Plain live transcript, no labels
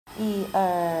一二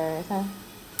三。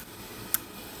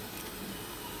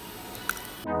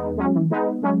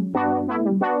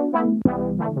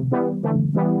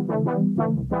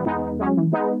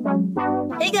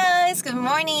Hey guys, good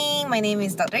morning. My name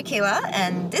is Dr. Kayla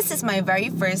and this is my very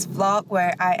first vlog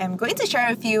where I am going to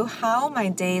share with you how my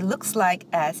day looks like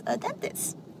as a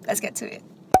dentist. Let's get to it.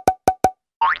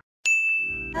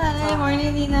 Hi,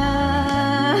 morning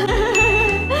Nina.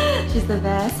 She's the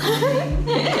best.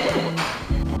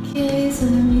 Okay, so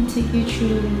let me take you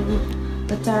through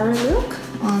the thorough look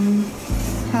on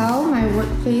how my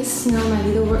workplace, my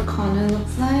little work corner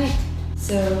looks like.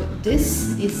 So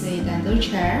this is a dental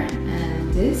chair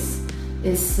and this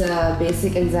is a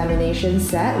basic examination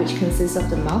set which consists of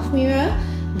the mouth mirror,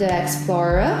 the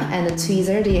explorer and the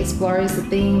tweezer. The explorer is the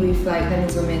thing with like, let me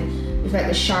zoom in, with like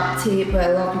the sharp tip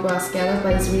where a lot of people are scared of,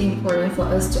 but it's really important for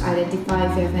us to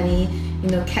identify if you have any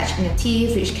catch in the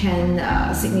teeth, which can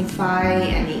signify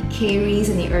any caries,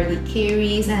 any early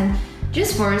caries, and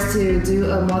just for us to do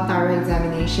a more thorough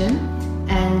examination.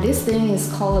 And this thing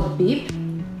is called a bib.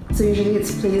 So usually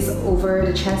it's placed over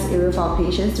the chest area for our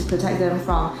patients to protect them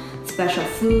from special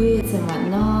fluids and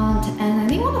whatnot. And I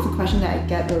think one of the questions that I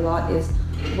get a lot is,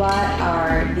 what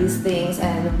are these things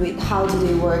and how do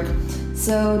they work?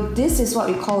 So this is what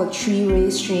we call a three-way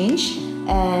syringe,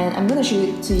 and I'm gonna show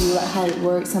it to you how it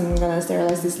works. I'm gonna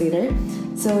sterilize this later.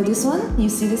 So this one, you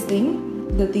see this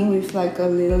thing? The thing with like a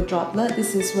little droplet.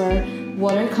 This is where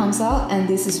water comes out and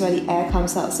this is where the air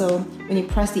comes out. So when you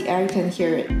press the air, you can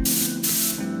hear it.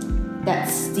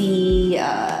 That's the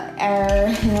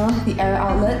air, the air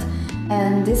outlet.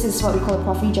 And this is what we call a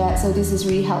prophy jet. So this is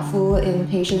really helpful in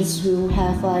patients who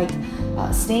have like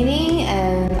staining,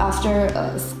 and after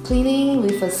cleaning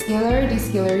with a scaler, the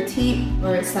scaler tip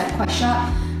where it's like quite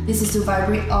sharp, this is to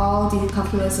vibrate all the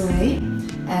calculus away.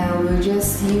 And we'll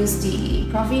just use the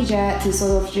prophy jet to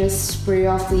sort of just spray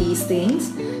off these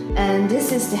things. And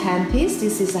this is the handpiece.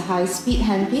 This is a high-speed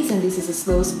handpiece and this is a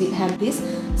slow-speed handpiece.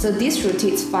 So this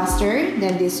rotates faster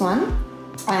than this one.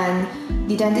 And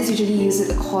the dentists usually use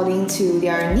it according to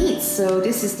their needs. So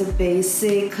this is the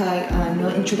basic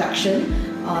introduction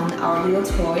on our little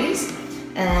toys.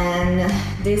 And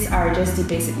these are just the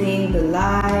basic thing, the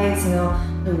lights,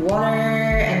 the water,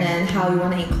 and then how you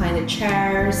want to incline the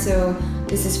chair. So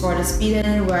this is for the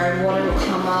speed-in where water will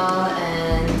come out,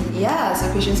 and yeah,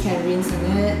 so patients can rinse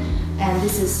in it. And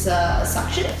this is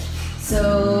suction.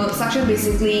 So suction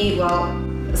basically,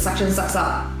 suction sucks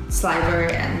up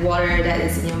saliva and water that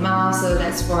is in your mouth, so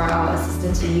that's for our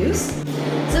assistants to use.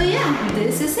 So yeah,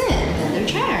 this is it, dental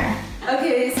chair.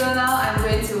 Okay, so now I'm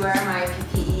going to wear my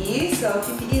PPE. So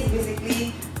PPE is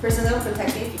basically personal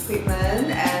protective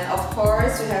equipment, and of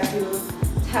course we have to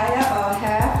tie up our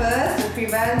hair first to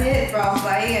prevent it from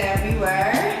flying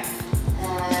everywhere.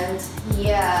 And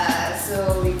yeah,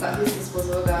 so we got this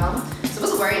disposable gown. I'm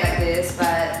supposed to wear it like this, but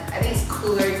I think it's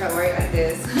cooler if I wear it like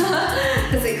this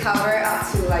because it covers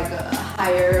up to like a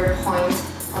higher point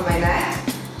on my neck.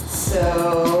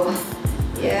 So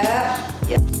yeah.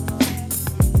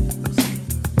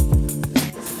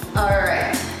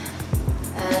 Alright,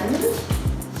 and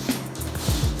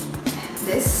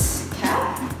this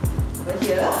cap over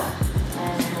here,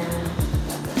 and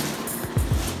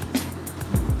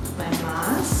my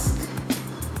mask.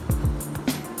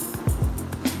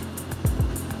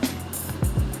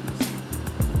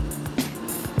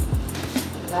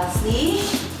 Lastly,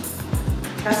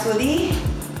 trustworthy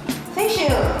face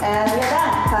shield, and we're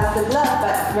done. Plus the glove,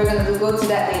 but we're gonna go to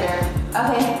that later.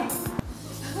 Okay.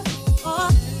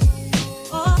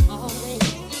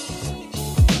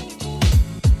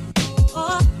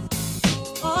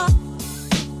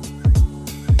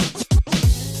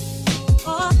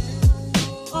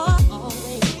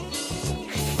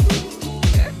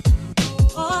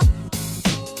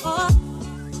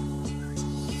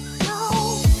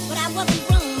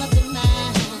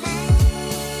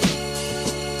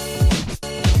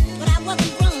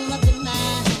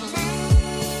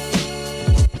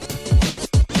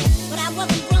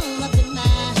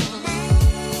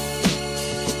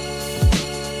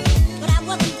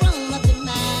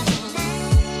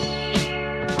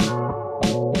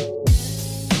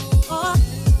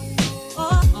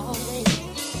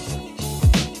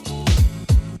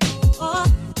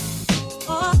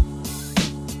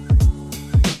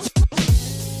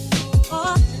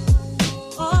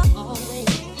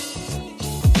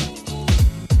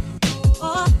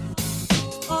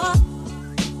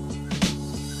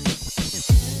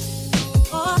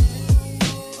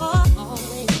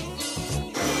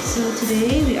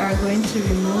 Today we are going to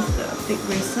remove the thick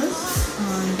braces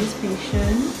on this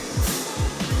patient.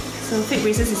 So fake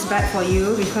braces is bad for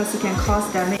you because it can cause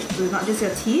damage to not just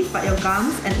your teeth but your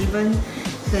gums and even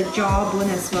the jawbone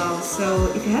as well. So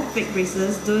if you have fake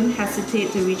braces, don't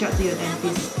hesitate to reach out to your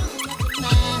dentist.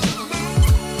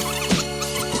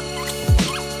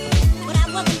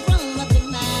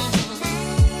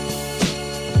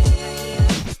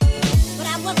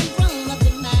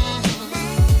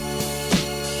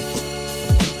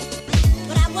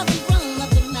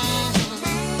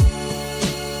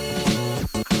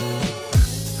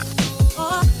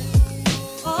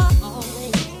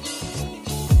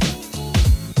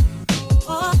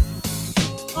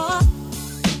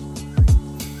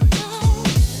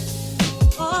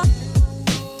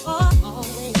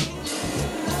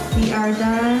 We are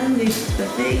done with the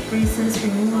fake braces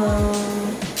removal.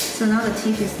 So now the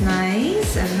teeth is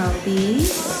nice and healthy.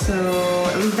 So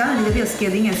we've done a little bit of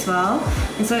scaling as well.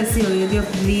 And so I see a little bit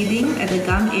of bleeding at the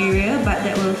gum area, but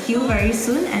that will heal very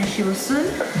soon and she will soon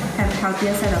have a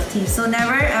healthier set of teeth. So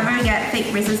never ever get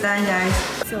fake braces done, guys.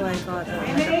 So I got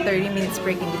like a 30 minutes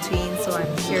break in between, so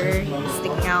I'm here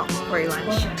sticking out for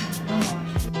lunch.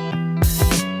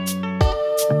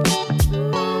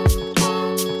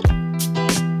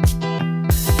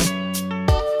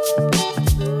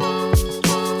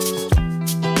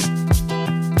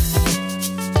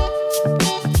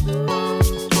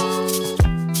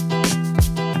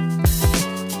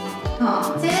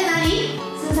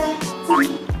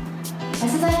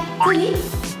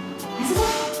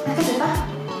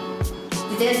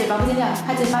姐姐的嘴巴不尖掉，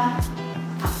开嘴巴，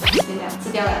好，尖掉，吃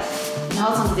掉了，然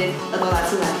后从姐姐耳朵拿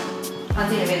出来，放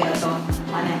进里面的耳朵，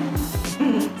完了，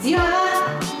喜欢吗？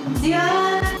喜欢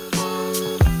吗？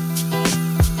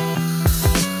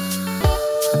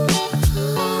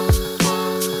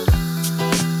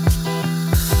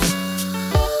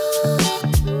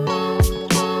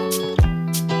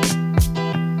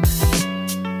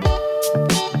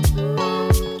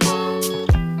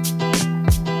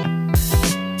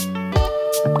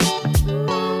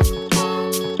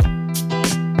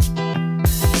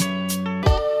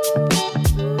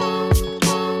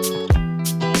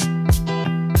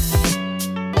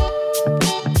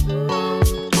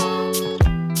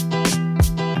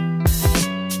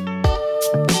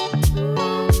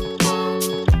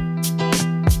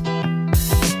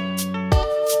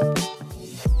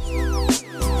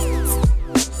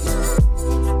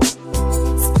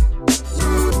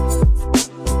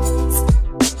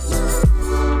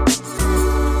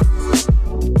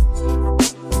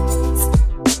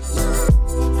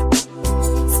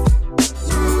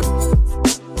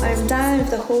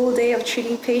 The whole day of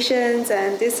treating patients,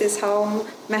 and this is how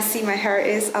messy my hair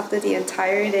is after the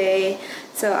entire day.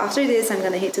 So after this, I'm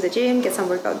gonna head to the gym, get some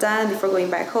workout done before going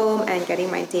back home and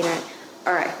getting my dinner.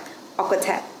 Alright, awkward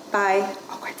tap. Bye.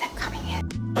 Awkward tap coming in.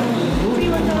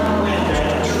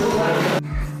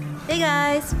 Hey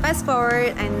guys, fast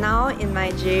forward, I'm now in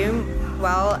my gym.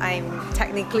 Well, I'm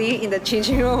technically in the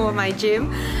changing room of my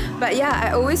gym. But yeah,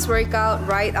 I always work out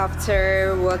right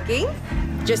after working,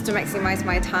 just to maximize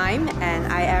my time, and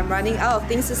I am running out of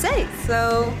things to say.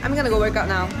 So I'm gonna go work out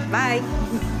now. Bye!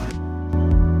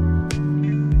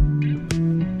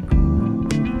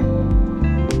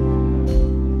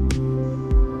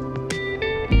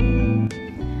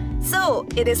 So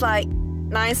it is like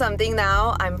 9 something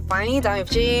now. I'm finally done with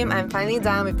gym. I'm finally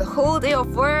done with the whole day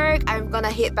of work. I'm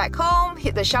gonna head back home,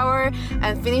 hit the shower,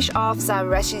 and finish off some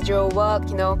residual work,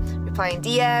 you know, replying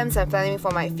DMs and planning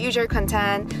for my future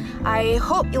content. I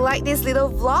hope you like this little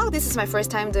vlog. This is my first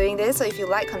time doing this, so if you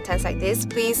like contents like this,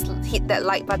 please hit that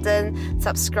like button,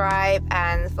 subscribe,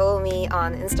 and follow me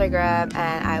on Instagram,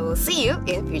 and I will see you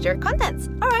in future contents.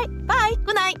 Alright, bye!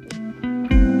 Good night!